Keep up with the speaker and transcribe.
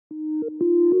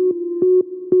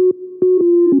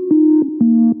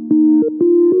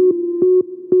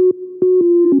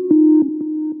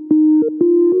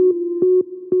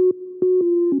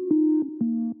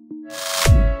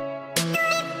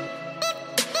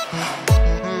Good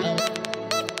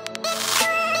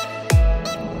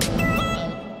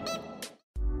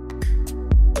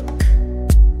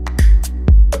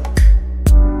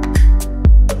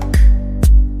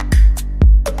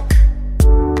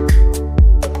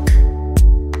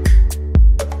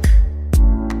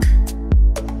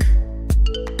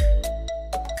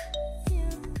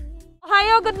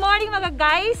morning mga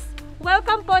guys!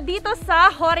 Welcome po dito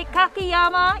sa Kurakake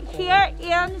here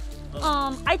in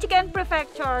Aichi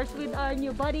Prefecture with our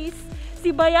new buddies,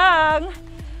 si Bayang,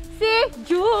 si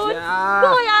June,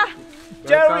 Kuya,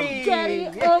 Jerry,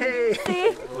 si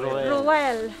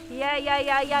Ruel.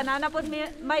 Yeah. Nanapod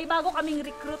may bago kaming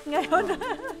recruit ngayon.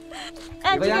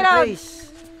 And check it out.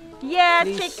 Yeah,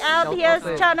 check out his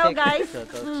channel, guys.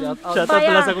 Shout out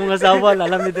pala sa kong asawa,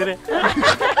 alam ni dire.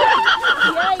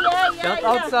 Shout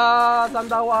out sa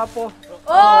Sandawa po.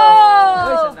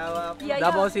 Oh!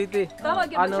 Davao City.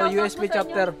 Ano USB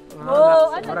chapter.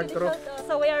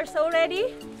 So we are so ready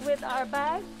with our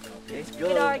bags,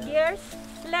 with our gears.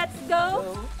 Let's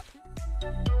go.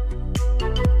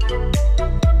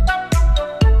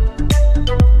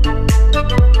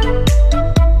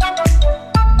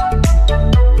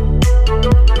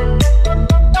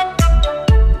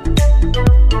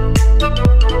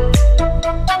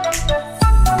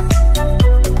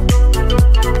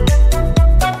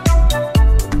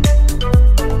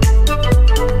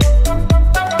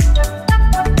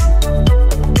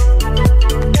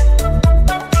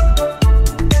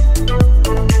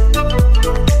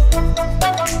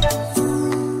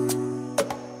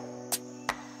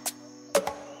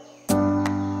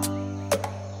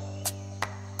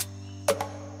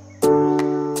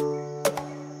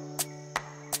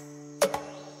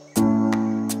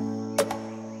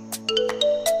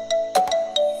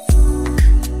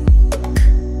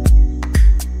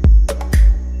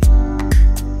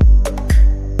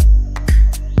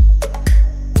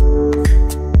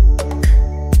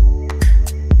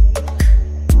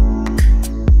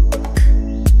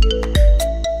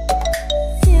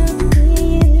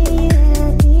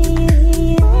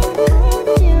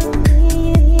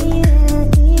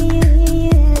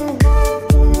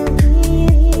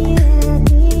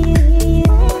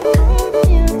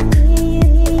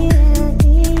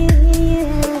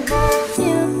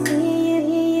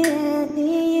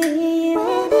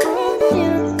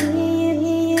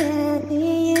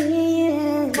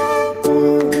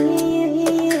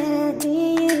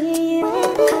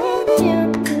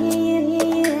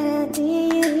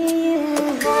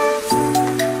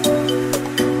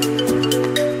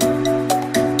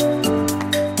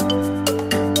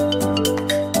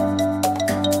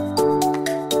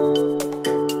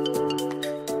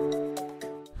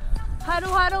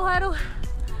 Haru.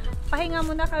 Pahinga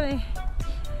muna kami.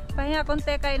 Pahinga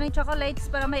konti, kain ng chocolates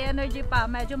para may energy pa.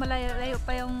 Medyo malayo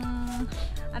pa yung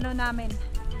ano namin.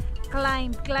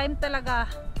 Climb talaga.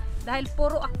 Dahil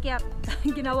puro akyat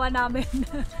ginawa namin.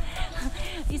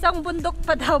 Isang bundok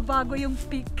pa daw bago yung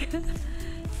peak.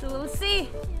 So we'll see.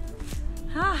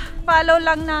 Follow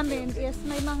lang namin is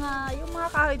may mga, yung mga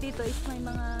kahoy dito is may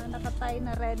mga nakatay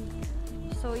na red.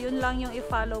 So yun lang yung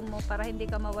i-follow mo para hindi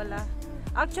ka mawala.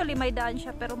 Actually may daan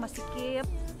siya pero masikip.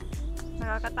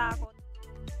 Nakakatakot.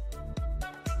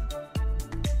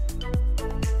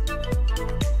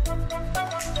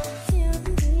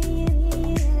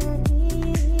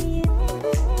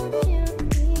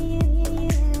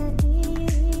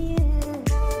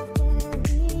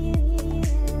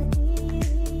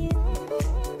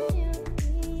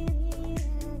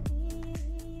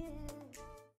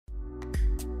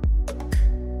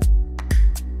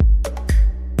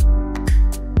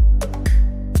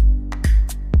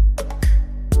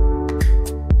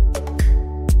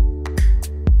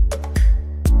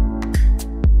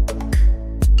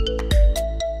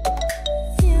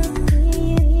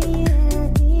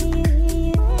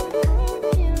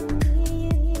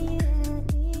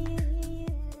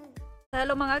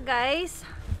 Hello mga guys,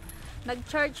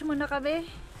 nag-charge muna kami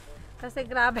kasi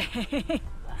grabe.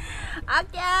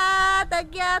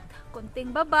 Akyat, kunting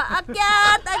baba,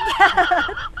 akyat.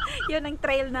 Yun ang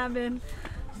trail namin.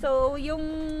 So yung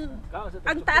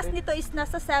ang taas nito is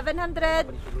nasa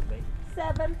 771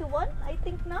 I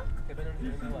think na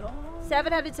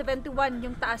 771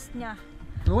 yung taas niya.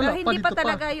 Pero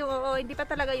hindi pa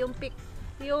talaga yung peak.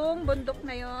 Yung bundok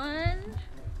na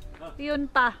yun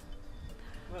pa.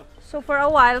 So for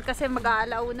a while, kasi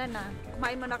mag-aalauna na,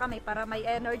 kumain muna kami para may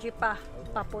energy pa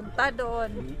papunta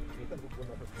doon.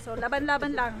 So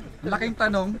laban-laban lang. Laking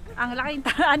tanong. Ang laking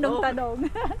tanong.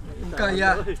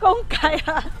 Kung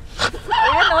kaya.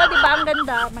 Ayan o, diba ang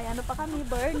ganda. May ano pa kami,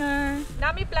 burner.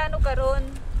 Nami plano karon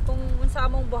kung sa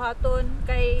among buhaton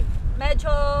kay medyo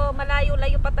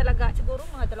malayo-layo pa talaga. Siguro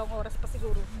mga 2 oras pa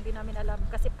siguro. Hindi namin alam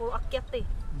kasi puro akyat eh.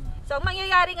 So ang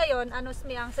mangyayari ngayon, ano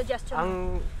ang suggestion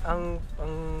mo?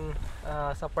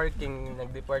 Sa parking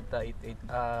nag-depart ta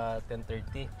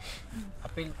 10:30.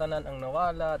 Apil tanan ang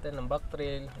nawala, ten ang back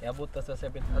trail, iabot ta sa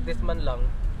 7. At least man lang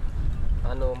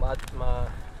ano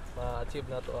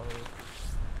ma-achieve na to ang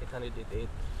 888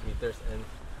 meters, and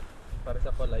para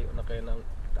sa ko layo na kayo ng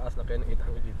taas na kayo ng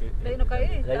 888. Layo na kayo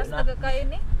eh. Taas na kayo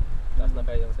eh. Taas na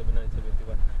kayo ng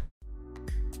 771.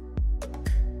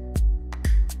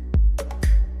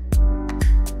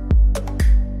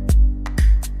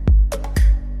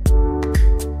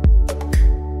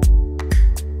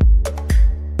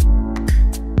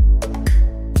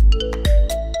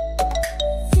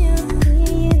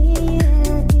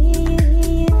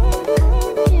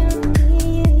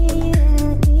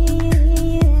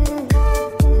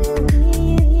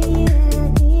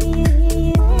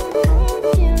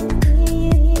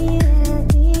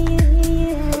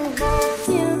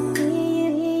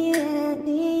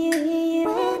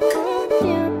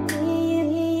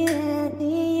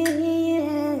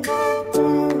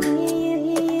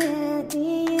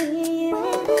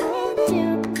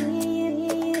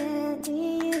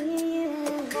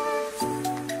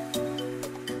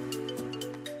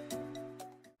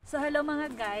 So hello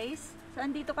mga guys, so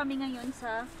andito kami ngayon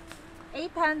sa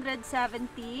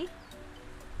 870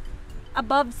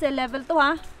 above sea level to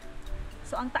ha.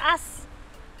 So ang taas,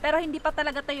 pero hindi pa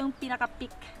talaga ito yung pinaka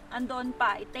peak, andoon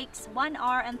pa. It takes 1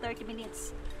 hour and 30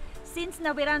 minutes. Since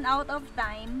na we ran out of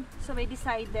time, so we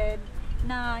decided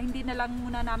na hindi na lang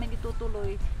muna namin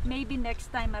itutuloy. Maybe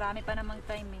next time, marami pa namang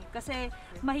time eh. Kasi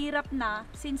mahirap na,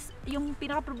 since yung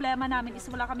pinaka problema namin is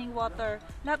wala kaming water.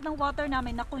 Lahat ng water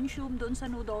namin na-consume doon sa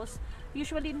noodles.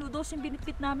 Usually noodles yung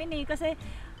binitbit namin eh, kasi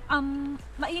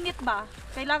mainit ba?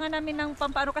 Kailangan namin ng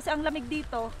pamparo kasi ang lamig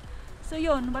dito. So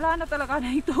yun, wala na talaga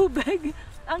na tubig.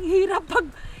 Ang hirap pag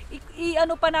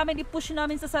i-ano pa namin, i-push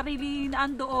namin sa sarili na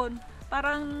andoon.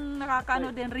 Parang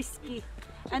nakakaano din, risky.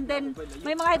 And then,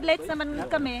 may mga headlights naman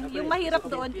kami. Yung mahirap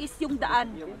doon is yung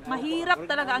daan. Mahirap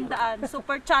talaga ang daan.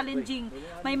 Super challenging.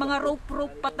 May mga rope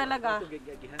pa talaga.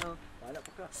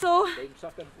 So,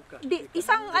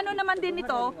 isang ano naman din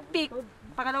ito, peak.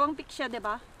 Pangalawang peak siya,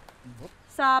 diba?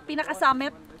 Sa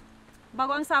pinaka-summit.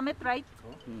 Bago ang summit, right?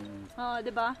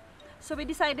 Diba? So, we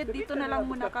decided dito na lang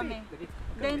muna kami.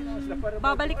 Then,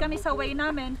 babalik kami sa way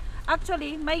namin.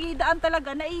 Actually, may daan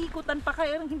talaga, naiikutan pa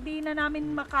kayo, hindi na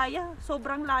namin makaya.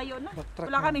 Sobrang layo na.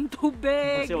 Wala kaming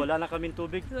tubig. Kasi wala na kaming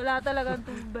tubig. Wala talagang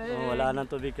tubig. Wala nang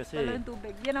tubig kasi. Wala nang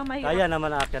tubig. Yan ang mahirap. Kaya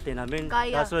naman aakyatin namin.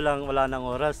 Kaya. Kaso lang wala nang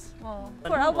oras.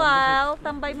 For a while,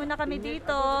 tambay muna kami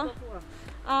dito.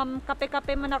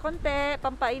 Kape-kape muna konti,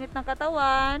 pampainit ng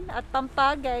katawan at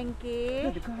pampagenki,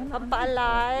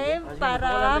 pampa-alive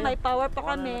para may power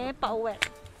pa kami pauwi.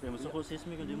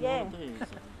 Yeah.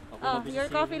 Your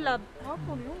coffee love.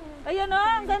 Ayan o,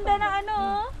 ang ganda ng ano.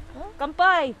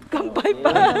 Kampay. Kampay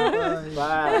pa.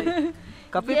 Bye.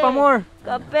 Kape pa more.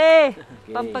 Kape.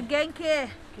 Pampagenki.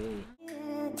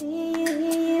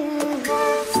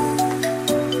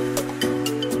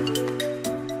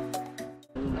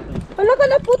 Wala ka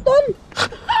na putol.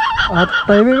 At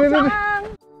tayo,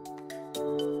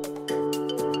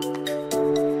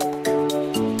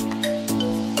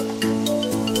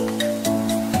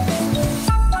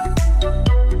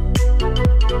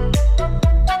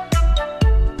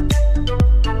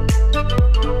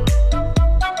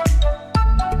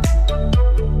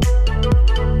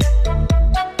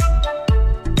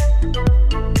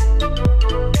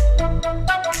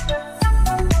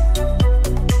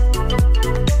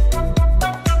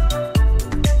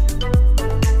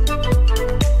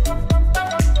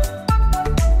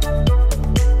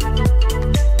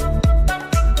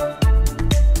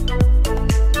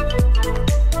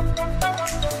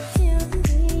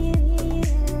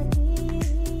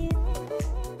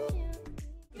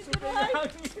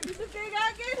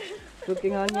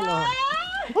 Suking hangin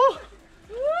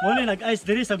Muli nag-ice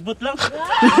diri, sagbot lang.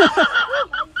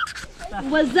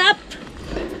 What's up?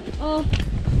 Oh,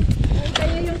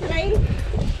 kayo yung trail?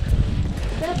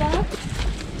 Diba?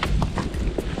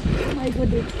 Oh my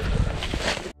goodness.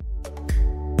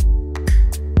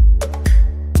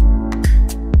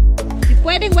 Di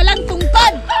pwedeng walang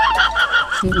tungkod!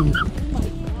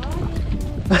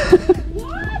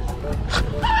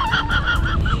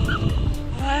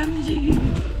 OMG!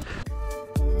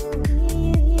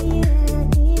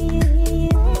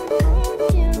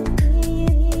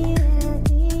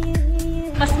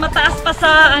 Mas mataas pa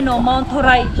sa ano, Mount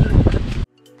Aichi.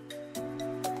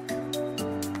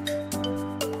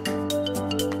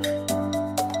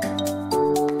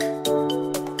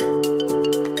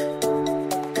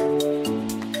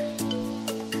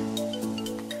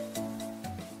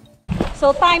 So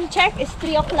time check is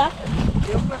 3 o'clock.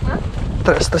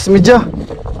 3:30.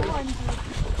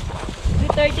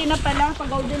 3:30 na pala, pag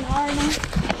golden hour na.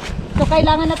 So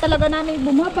kailangan na talaga namin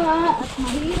bumaba at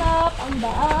mahirap ang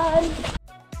daan.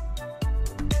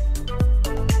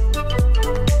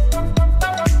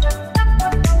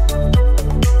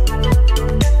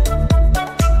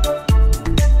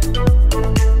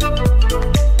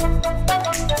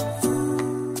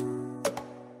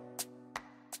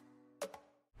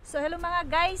 So hello mga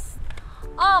guys,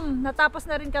 natapos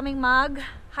na rin kaming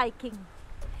mag-hiking.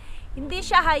 Hindi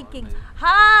siya hiking,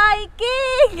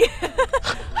 hiking!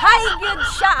 High good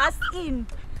siya as in.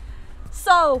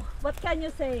 So, what can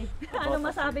you say? Ano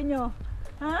masabi nyo?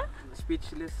 Ha?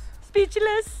 Speechless.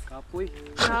 Speechless? Kapoy.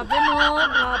 Grabe no,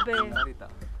 grabe.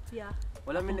 Narita. Yeah.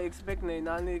 Wala min na-expect na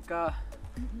inani ka.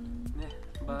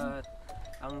 But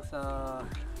ang sa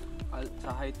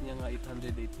height niya nga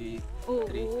 883.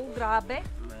 Oo, grabe.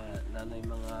 Nanay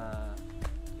mga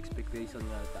expectation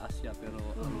nga taas siya pero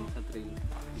ang sa trail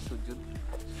isod yun.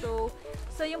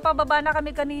 So yung pababa na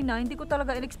kami kanina, hindi ko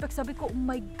talaga in-expect. Sabi ko, oh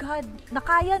my God,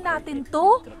 nakaya natin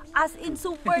to? As in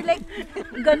super like,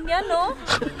 ganyan no?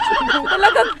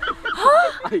 Talagang, ha?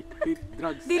 Ay, hate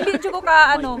drugs. Dili ko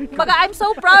ka ano. Baga, I'm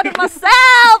so proud of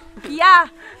myself! Yeah!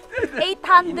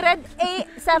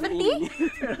 870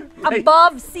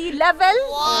 above sea level.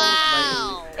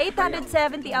 Wow!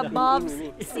 870 above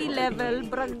sea level.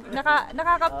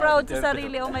 Nakaka-proud sa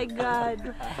sarili. Oh my God.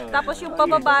 Tapos yung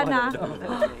pababa na,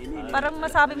 parang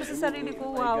masabi mo sa sarili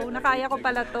ko, wow, nakaya ko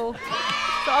pala to.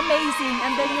 So amazing.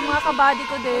 And then yung mga kabady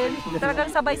ko din, talagang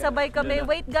sabay-sabay kami.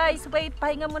 Wait guys, wait,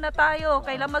 pahinga muna tayo.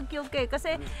 Kailan mag-QK.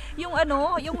 Kasi yung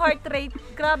ano, yung heart rate,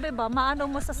 grabe ba? Maano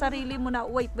mo sa sarili mo na,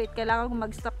 wait, kailangan ko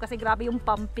mag-stop kasi grabe yung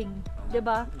pumping. 'Di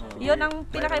ba? 'Yun ang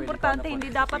pinaka-importante, hindi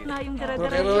dapat na yung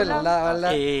dire-diretso lang. Wala.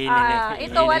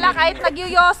 Ito wala kahit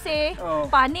nagyuyose,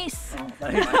 panis.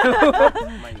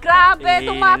 Grabe,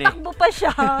 tumatakbo pa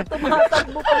siya.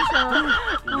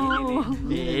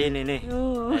 Nini.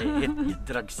 I hate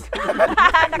drugs.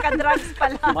 Naka-drugs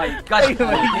pala. My God,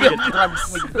 I hate drugs.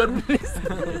 My goodness.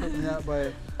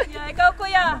 Yeah, ikaw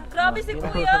kuya. Grabe si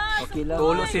kuya. Okay lang.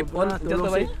 Tulong sipon.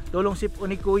 Tulong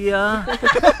sipon ni kuya.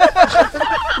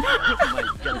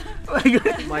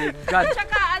 My God.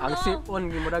 Tsaka Ang ano,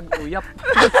 sipon gimurag uyap.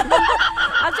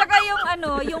 at saka yung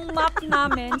ano, yung map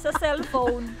namin sa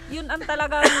cellphone, yun ang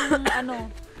talagang ano,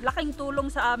 laking tulong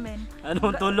sa amin.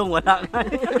 Anong tulong? Wala nga.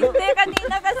 Hindi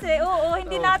kanina kasi,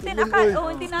 hindi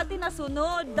natin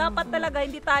nasunod. Dapat talaga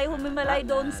hindi tayo humimalay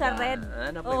doon sa red.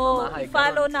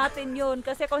 I-follow natin yun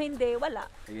kasi kung hindi, wala.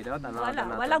 Sige daw,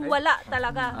 Wala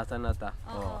talaga. Asa na ta?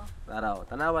 Oo.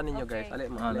 Tanawan ninyo guys. Okay. Ali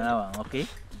mo. Okay.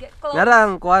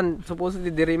 Narang kuan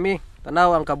supposedly dirimi.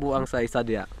 Tanaw ang kabuang sa isa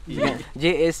diya.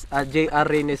 JR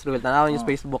Reynes Ruel. Tanawan yung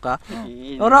Facebook ha.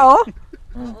 Ora oh.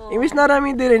 Imbis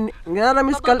narami din.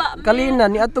 Narami kalina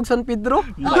ni atog San Pedro.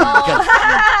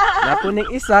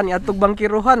 Napuning isa ni atog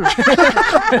Bangkiruhan.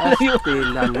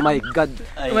 Tilan, my God.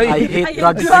 I hate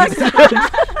drugs.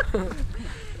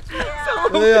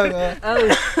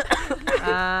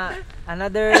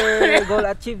 Another goal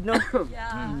achieved, no?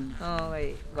 Yeah.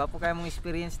 Okay. Gwapo kayo mong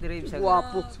experience diri sa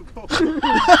Guwapo.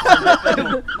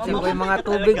 Sa mga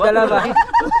tubig dala ba?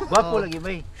 Gwapo lagi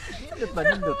bay.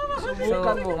 Nindot. So,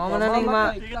 mo na ning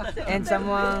end sa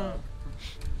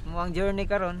muang journey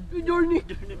karon. Journey.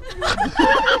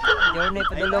 Journey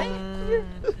padulong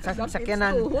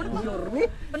sakyanan.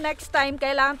 Next time,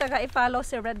 kailangan taga i-follow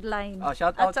si Red Line.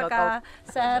 Shout At out, saka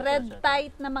sa red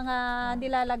tight na mga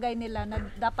nilalagay nila na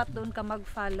dapat doon ka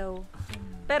mag-follow.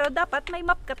 Pero dapat may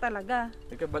map ka talaga.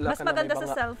 Mas maganda sa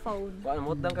cellphone.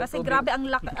 Kasi grabe ang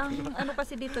laki, ang ano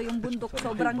kasi dito yung bundok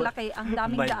sobrang laki, ang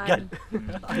daming My daan. God.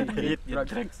 I hate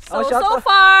drugs. So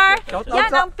far,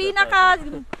 yan ang pinaka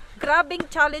grabing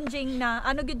challenging na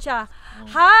ano gid siya.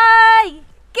 Hi!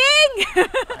 King!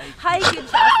 Hi gid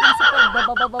siya. As in super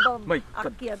babababab. My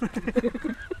God. Akyat.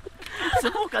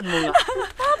 Subukan mo nga.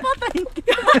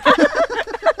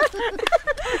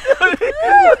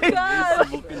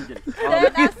 Subukan dyan. Then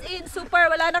as in super,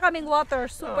 wala na kaming water.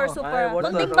 Super.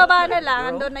 Kunting baba na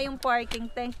lang, andun na yung parking.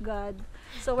 Thank God.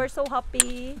 So we're so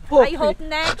happy. I hope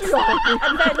next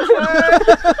adventure.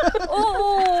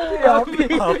 Oo.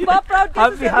 Diba proud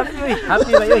ka sa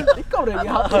Happy ba yun? Ikaw rin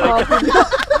happy.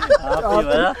 Happy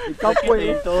ba? Ikaw po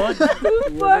eh.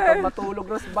 super.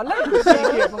 Matulog na sa balay.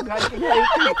 Sige, mag-hiking.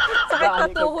 Sakit na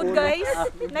tuhod guys.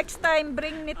 Next time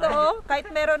bring nito oh.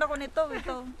 Kahit meron ako nito.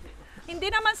 Hindi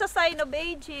naman sa sign of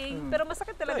aging, pero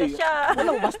masakit talaga siya.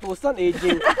 Walang bastusan,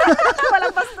 aging.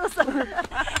 Walang bastusan.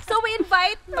 So we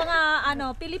invite mga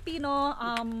Filipino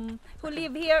who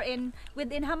live here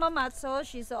within Hamamatsu,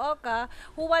 Shizuoka,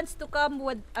 who wants to come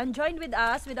and join with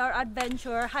us with our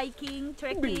adventure, hiking,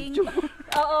 trekking.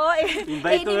 Oo,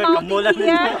 Invite any to mountain kamulan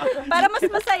here para mas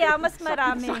masaya, mas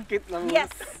marami. Sakit lang.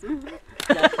 Yes.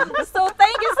 So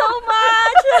thank you so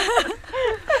much.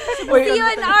 See you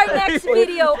in our next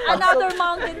video. Another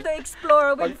mountain to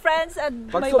explore with friends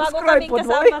and may bago Pag-subscribe kaming po,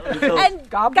 kasama. boy. And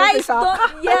Kabel guys, isa.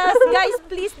 guys,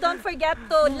 please don't forget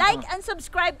to like and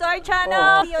subscribe to our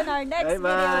channel. See you in our next video.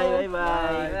 Bye-bye.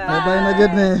 Bye-bye. Bye-bye na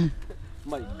gid ni.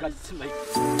 My God. My